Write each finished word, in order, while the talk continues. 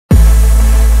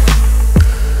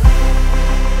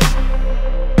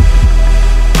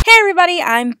everybody,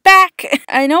 I'm back!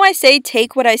 I know I say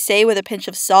take what I say with a pinch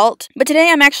of salt, but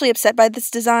today I'm actually upset by this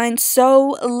design,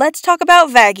 so let's talk about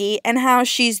Vaggie and how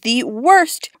she's the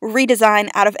worst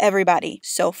redesign out of everybody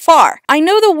so far. I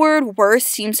know the word worst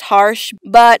seems harsh,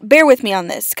 but bear with me on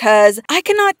this, cause I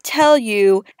cannot tell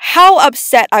you how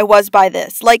upset I was by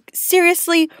this. Like,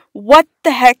 seriously, what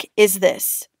the heck is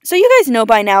this? So you guys know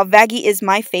by now, Vaggie is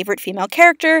my favorite female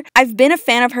character. I've been a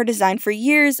fan of her design for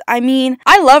years. I mean,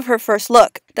 I love her first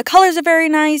look. The colors are very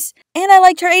nice, and I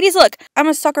liked her 80s look. I'm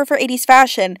a sucker for 80s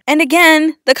fashion. And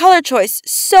again, the color choice,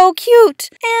 so cute.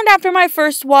 And after my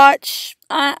first watch,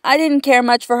 I didn't care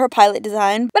much for her pilot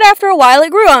design, but after a while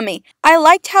it grew on me. I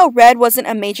liked how red wasn't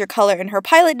a major color in her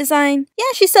pilot design. Yeah,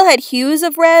 she still had hues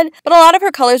of red, but a lot of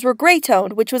her colors were gray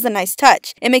toned, which was a nice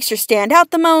touch. It makes her stand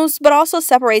out the most, but also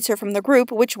separates her from the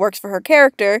group, which works for her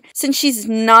character, since she's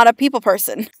not a people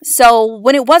person. So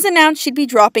when it was announced she'd be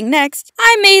dropping next,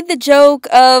 I made the joke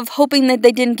of hoping that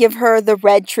they didn't give her the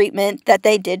red treatment that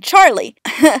they did Charlie.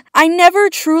 I never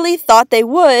truly thought they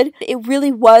would. It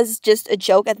really was just a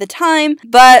joke at the time.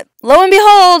 But lo and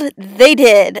behold, they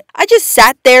did. I just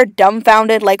sat there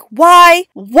dumbfounded like, why?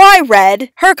 Why red?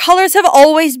 Her colors have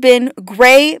always been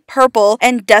gray, purple,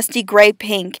 and dusty gray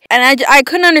pink. And I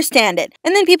couldn't understand it.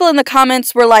 And then people in the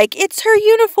comments were like, it's her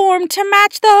uniform to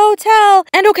match the hotel.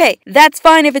 And okay, that's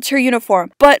fine if it's her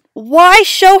uniform. But why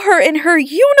show her in her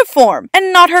uniform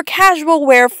and not her casual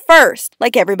wear first,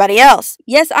 like everybody else?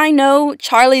 Yes, I know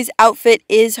Charlie's outfit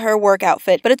is her work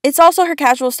outfit, but it's also her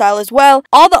casual style as well.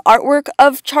 All the artwork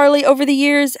of Charlie over the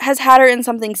years has had her in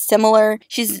something similar.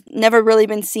 She's never really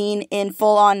been seen in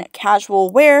full-on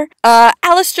casual wear.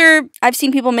 Alistair, I've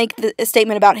seen people make a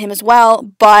statement about him as well,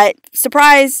 but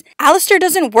surprise, Alistair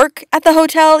doesn't work at the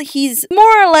hotel. He's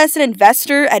more or less an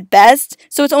investor at best,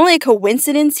 so it's only a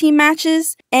coincidence he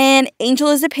matches. And Angel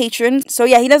is a patron, so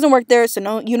yeah, he doesn't work there, so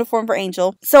no uniform for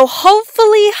Angel. So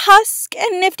hopefully Husk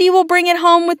and Nifty will bring it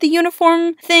home with the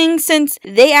uniform thing since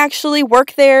they actually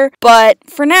work there, but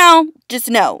for now, just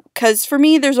no, because for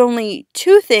me, there's only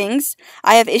two things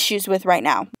I have issues with right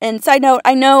now. And side note,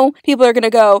 I know people are going to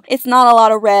go, it's not a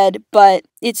lot of red, but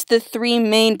it's the three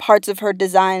main parts of her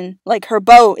design. Like, her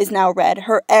bow is now red,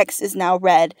 her X is now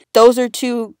red. Those are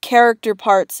two character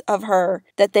parts of her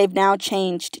that they've now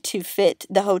changed to fit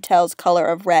the hotel's color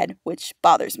of red, which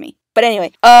bothers me. But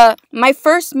anyway, my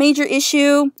first major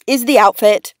issue is the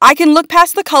outfit. I can look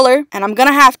past the color, and I'm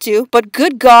gonna have to, but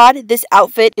good God, this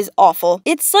outfit is awful.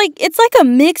 It's like a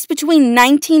mix between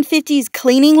 1950s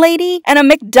cleaning lady and a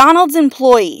McDonald's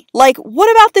employee. Like,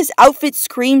 what about this outfit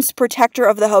screams protector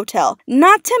of the hotel?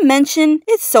 Not to mention,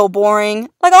 it's so boring.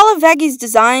 Like, all of Vaggie's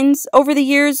designs over the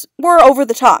years were over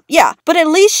the top, yeah, but at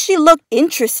least she looked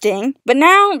interesting. But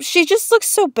now, she just looks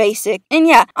so basic. And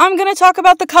yeah, I'm gonna talk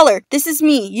about the color. This is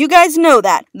me. You guys know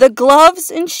that. The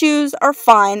gloves and shoes are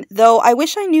fine, though I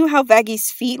wish I knew how Vaggie's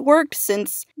feet worked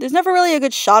since there's never really a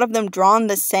good shot of them drawn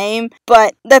the same,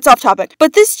 but that's off topic.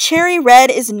 But this cherry red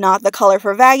is not the color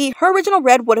for Vaggie. Her original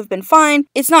red would have been fine.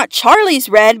 It's not Charlie's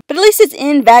red, but at least it's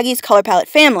in Vaggie's color palette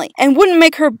family and wouldn't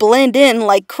make her blend in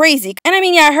like crazy. And I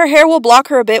mean, yeah, her hair will block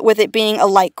her a bit with it being a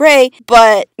light gray,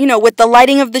 but you know, with the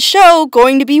lighting of the show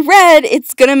going to be red,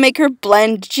 it's gonna make her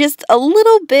blend just a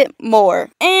little bit more.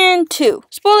 And two,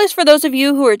 spoilers for those of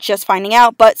you who are just finding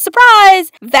out, but surprise!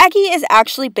 Vaggie is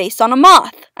actually based on a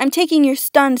moth. I'm taking your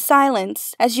stunned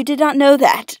silence, as you did not know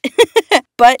that.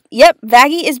 But yep,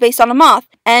 Vaggie is based on a moth.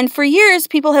 And for years,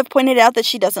 people have pointed out that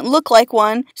she doesn't look like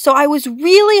one, so I was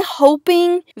really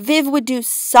hoping Viv would do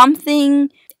something,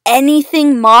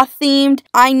 anything moth-themed.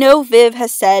 I know Viv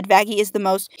has said Vaggie is the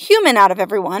most human out of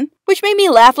everyone, which made me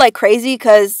laugh like crazy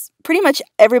because pretty much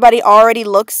everybody already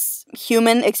looks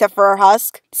human except for her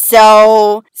Husk.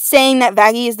 So saying that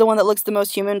Vaggie is the one that looks the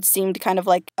most human seemed kind of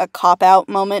like a cop-out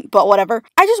moment, but whatever.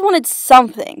 I just wanted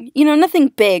something, you know, nothing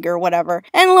big or whatever.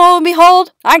 And lo and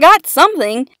behold, I got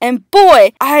something, and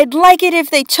boy, I'd like it if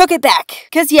they took it back.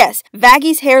 Because yes,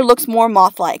 Vaggie's hair looks more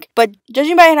moth-like, but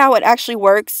judging by how it actually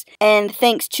works, and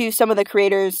thanks to some of the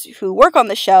creators who work on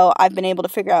the show, I've been able to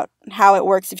figure out how it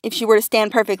works if she were to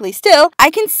stand perfectly still. I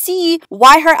can see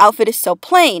why her outfit is so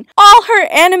plain. All her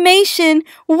animation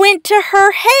went to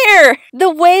her hair. The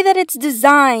way that it's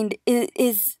designed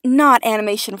is not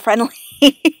animation friendly.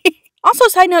 Also,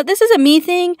 side note, this is a me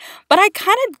thing, but I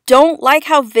kind of don't like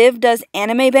how Viv does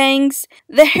anime bangs.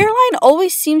 The hairline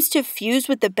always seems to fuse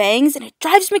with the bangs, and it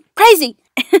drives me crazy.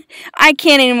 I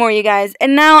can't anymore, you guys.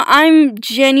 And now I'm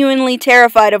genuinely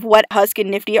terrified of what Husk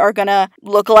and Nifty are gonna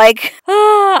look like.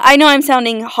 I know I'm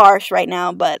sounding harsh right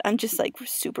now, but I'm just like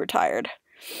super tired.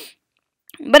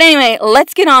 But anyway,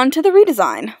 let's get on to the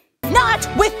redesign. Not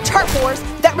with Turf Wars.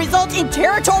 The that result in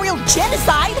territorial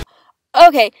genocide?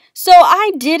 Okay, so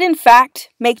I did in fact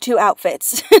make 2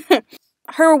 outfits.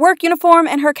 Her work uniform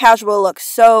and her casual look,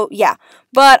 so yeah.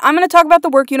 But I'm going to talk about the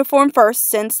work uniform first,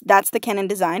 since that's the canon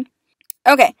design.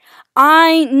 Okay,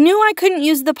 I knew I couldn't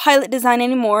use the pilot design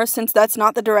anymore, since that's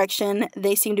not the direction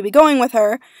they seem to be going with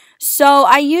her, so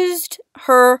I used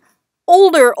her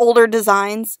older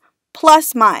designs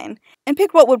plus mine, and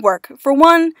picked what would work. For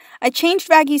one, I changed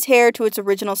Vaggie's hair to its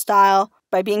original style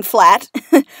by being flat,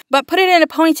 but put it in a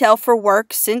ponytail for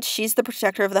work since she's the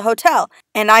protector of the hotel,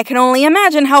 and I can only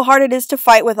imagine how hard it is to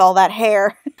fight with all that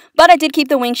hair. But I did keep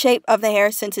the wing shape of the hair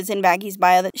since it's in Vaggie's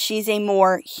bio that she's a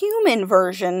more human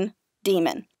version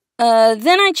demon.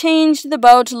 Then I changed the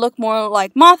bow to look more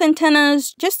like moth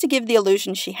antennas, just to give the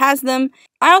illusion she has them.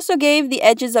 I also gave the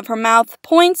edges of her mouth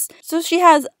points, so she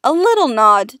has a little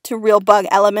nod to real bug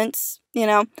elements, you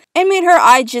know, and made her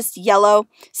eye just yellow,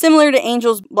 similar to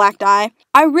Angel's black eye.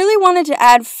 I really wanted to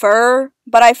add fur,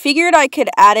 but I figured I could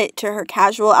add it to her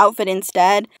casual outfit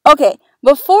instead. Okay,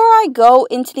 before I go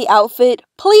into the outfit,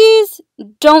 please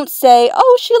don't say,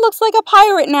 "Oh, she looks like a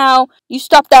pirate now." You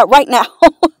stop that right now.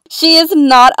 She is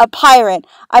not a pirate.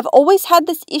 I've always had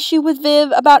this issue with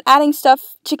Viv about adding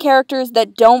stuff to characters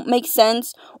that don't make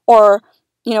sense, or,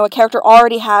 you know, a character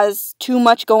already has too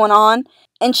much going on.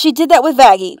 And she did that with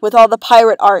Vaggie, with all the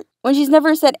pirate art, when she's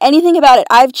never said anything about it.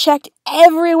 I've checked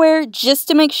everywhere just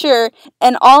to make sure,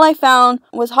 and all I found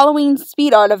was Halloween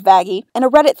speed art of Vaggie, and a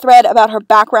Reddit thread about her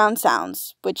background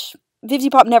sounds, which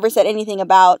VivziePop never said anything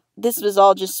about. This was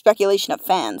all just speculation of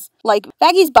fans. Like,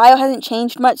 Vaggie's bio hasn't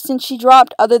changed much since she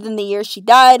dropped, other than the year she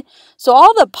died, so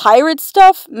all the pirate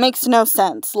stuff makes no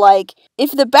sense. Like,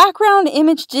 if the background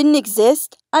image didn't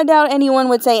exist, I doubt anyone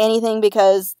would say anything,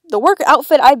 because the work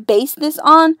outfit I based this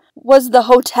on was the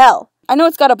hotel. I know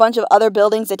it's got a bunch of other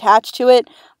buildings attached to it,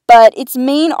 but its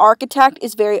main architect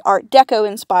is very Art Deco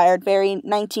inspired, very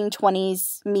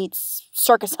 1920s meets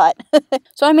circus hut.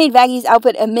 So I made Vaggie's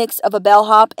outfit a mix of a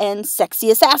bellhop and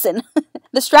sexy assassin.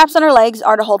 The straps on her legs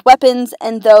are to hold weapons,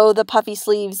 and though the puffy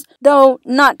sleeves, though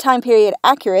not time period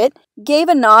accurate, gave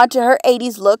a nod to her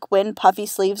 80s look when puffy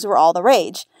sleeves were all the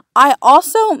rage. I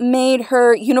also made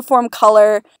her uniform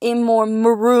color a more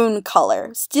maroon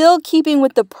color, still keeping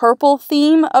with the purple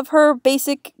theme of her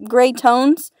basic gray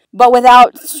tones, but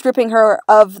without stripping her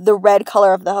of the red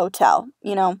color of the hotel,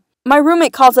 you know. My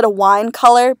roommate calls it a wine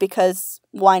color because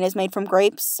wine is made from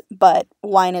grapes, but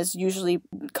wine is usually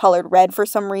colored red for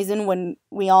some reason when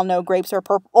we all know grapes are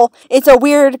purple. It's a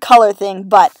weird color thing,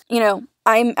 but, you know,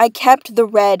 I kept the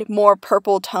red more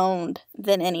purple toned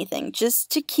than anything,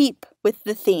 just to keep with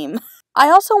the theme. I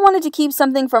also wanted to keep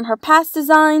something from her past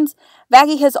designs.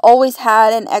 Vaggie has always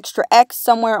had an extra X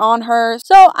somewhere on her,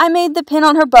 so I made the pin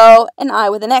on her bow an eye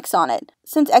with an X on it,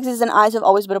 since X's and I's have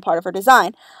always been a part of her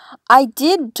design. I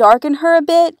did darken her a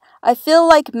bit. I feel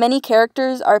like many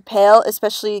characters are pale,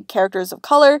 especially characters of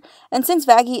color, and since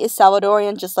Vaggie is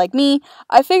Salvadorian just like me,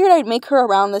 I figured I'd make her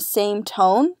around the same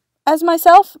tone as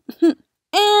myself.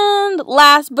 And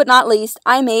last but not least,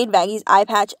 I made Vaggie's eye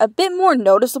patch a bit more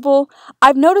noticeable.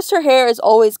 I've noticed her hair is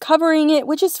always covering it,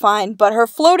 which is fine, but her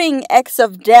floating X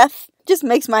of death just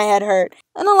makes my head hurt.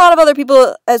 And a lot of other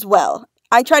people as well.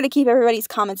 I try to keep everybody's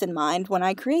comments in mind when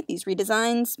I create these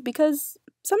redesigns, because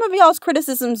some of y'all's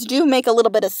criticisms do make a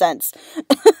little bit of sense.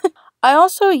 I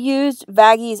also used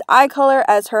Vaggie's eye color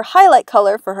as her highlight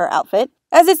color for her outfit,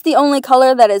 as it's the only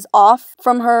color that is off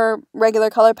from her regular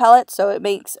color palette, so it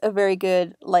makes a very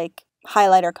good, like,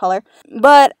 highlighter color.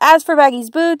 But as for Vaggie's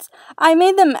boots, I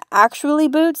made them actually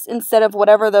boots instead of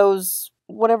whatever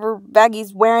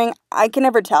Vaggie's wearing. I can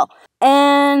never tell.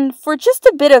 And for just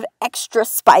a bit of extra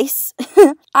spice,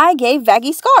 I gave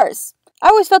Vaggie scars. I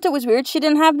always felt it was weird she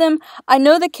didn't have them. I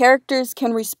know the characters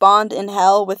can respawn in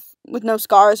hell with no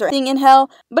scars or anything in hell,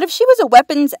 but if she was a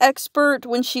weapons expert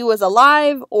when she was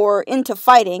alive or into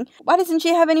fighting, why doesn't she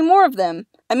have any more of them?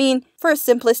 I mean, for a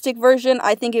simplistic version,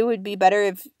 I think it would be better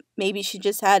if maybe she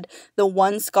just had the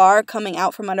one scar coming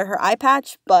out from under her eye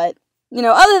patch, but, you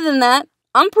know, other than that,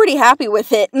 I'm pretty happy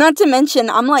with it. Not to mention,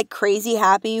 I'm like crazy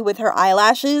happy with her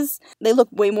eyelashes. They look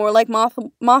way more like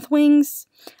moth wings.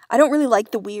 I don't really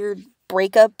like the weird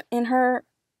breakup in her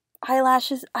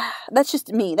eyelashes. That's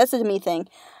just me. That's a me thing.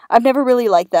 I've never really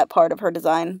liked that part of her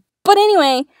design. But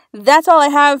anyway, that's all I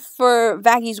have for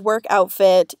Vaggie's work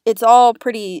outfit. It's all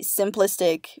pretty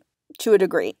simplistic to a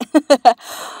degree.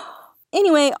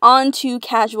 Anyway, on to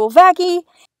casual Vaggie.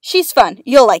 She's fun.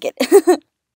 You'll like it.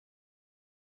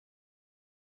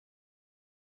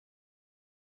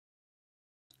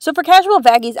 So for casual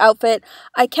Vaggie's outfit,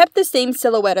 I kept the same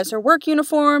silhouette as her work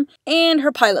uniform and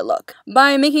her pilot look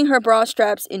by making her bra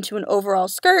straps into an overall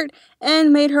skirt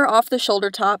and made her off-the-shoulder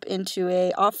top into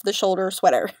a off-the-shoulder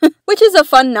sweater, which is a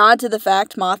fun nod to the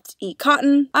fact moths eat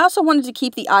cotton. I also wanted to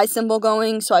keep the eye symbol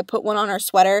going, so I put one on her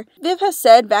sweater. Viv has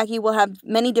said Vaggie will have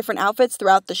many different outfits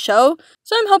throughout the show,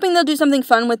 so I'm hoping they'll do something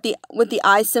fun with the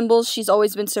eye symbols she's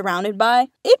always been surrounded by.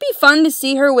 It'd be fun to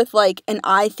see her with like an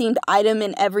eye-themed item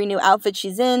in every new outfit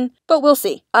she's in, but we'll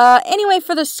see. Anyway,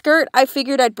 for the skirt, I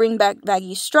figured I'd bring back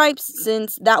Vaggie's stripes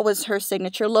since that was her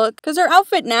signature look, because her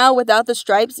outfit now without the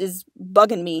stripes is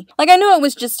bugging me. Like, I know it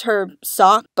was just her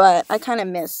sock, but I kind of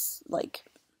miss, like,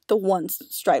 the one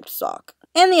striped sock.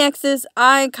 And the X's,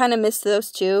 I kind of miss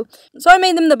those too, so I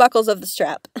made them the buckles of the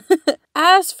strap.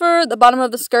 As for the bottom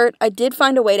of the skirt, I did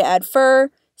find a way to add fur.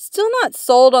 Still not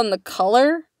sold on the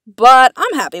color, but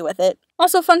I'm happy with it.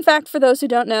 Also, fun fact for those who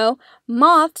don't know,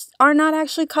 moths are not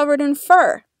actually covered in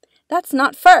fur. That's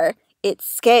not fur, it's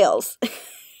scales.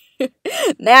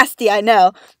 Nasty, I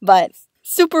know, but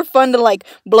super fun to like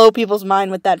blow people's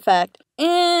mind with that fact.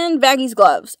 And Vaggie's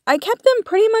gloves. I kept them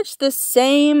pretty much the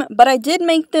same, but I did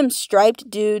make them striped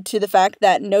due to the fact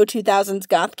that no 2000s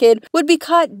goth kid would be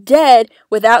caught dead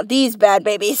without these bad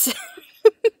babies.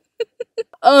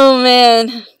 Oh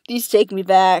man, these take me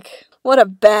back. What a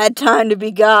bad time to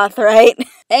be goth, right?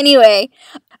 Anyway,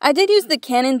 I did use the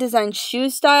Canon design shoe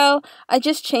style, I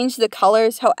just changed the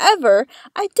colors. However,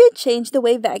 I did change the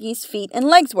way Vaggie's feet and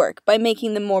legs work by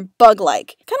making them more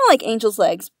bug-like. Kind of like Angel's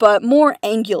legs, but more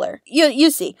angular. You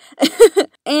see.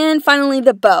 And finally,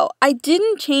 the bow. I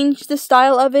didn't change the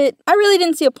style of it. I really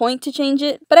didn't see a point to change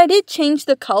it, but I did change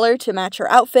the color to match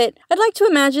her outfit. I'd like to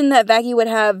imagine that Vaggie would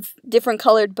have different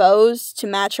colored bows to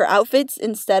match her outfits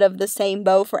instead of the same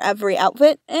bow for every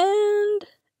outfit. And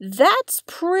that's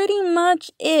pretty much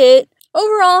it.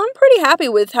 Overall, I'm pretty happy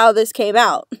with how this came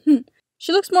out.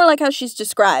 She looks more like how she's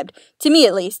described, to me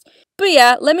at least. But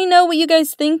yeah, let me know what you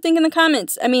guys think in the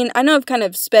comments. I mean, I know I've kind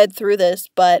of sped through this,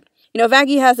 but, you know,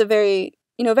 Vaggie has a very,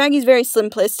 Vaggie's very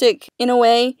simplistic in a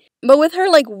way. But with her,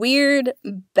 like, weird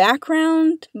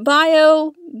background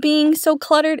bio being so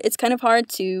cluttered, it's kind of hard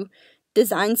to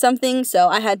design something. So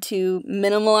I had to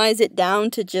minimalize it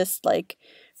down to just, like,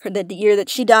 the year that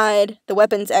she died, the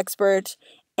weapons expert,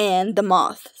 and the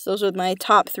moth. So those were my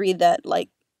top 3 that, like,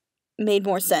 made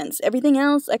more sense. Everything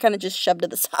else, I kind of just shoved to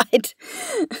the side.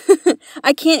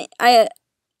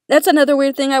 That's another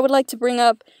weird thing I would like to bring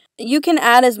up. You can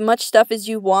add as much stuff as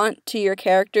you want to your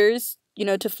characters,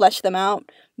 to flesh them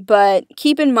out, but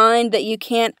keep in mind that you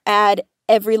can't add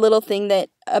every little thing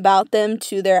about them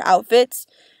to their outfits.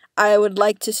 I would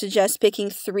like to suggest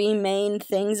picking 3 main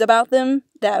things about them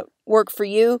that work for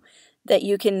you, that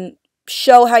you can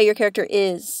show how your character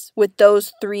is with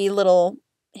those 3 little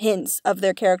hints of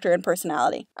their character and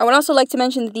personality. I would also like to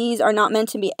mention that these are not meant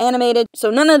to be animated, so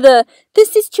none of the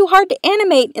 "this is too hard to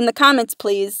animate" in the comments,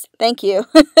 please. Thank you.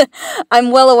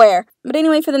 I'm well aware. But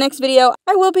anyway, for the next video,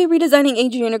 I will be redesigning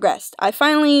Adrian Agreste. I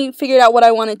finally figured out what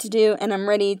I wanted to do, and I'm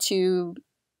ready to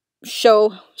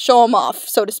show them off,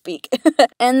 so to speak.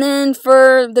 And then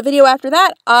for the video after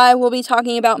that, I will be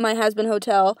talking about my Has Been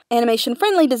Hotel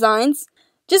animation-friendly designs.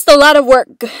 Just a lot of work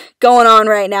going on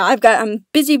right now. I'm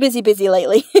busy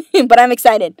lately, but I'm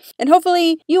excited. And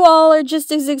hopefully you all are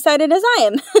just as excited as I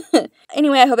am.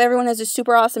 Anyway, I hope everyone has a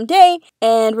super awesome day,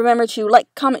 and remember to like,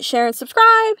 comment, share, and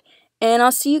subscribe, and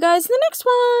I'll see you guys in the next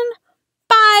one.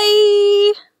 Bye!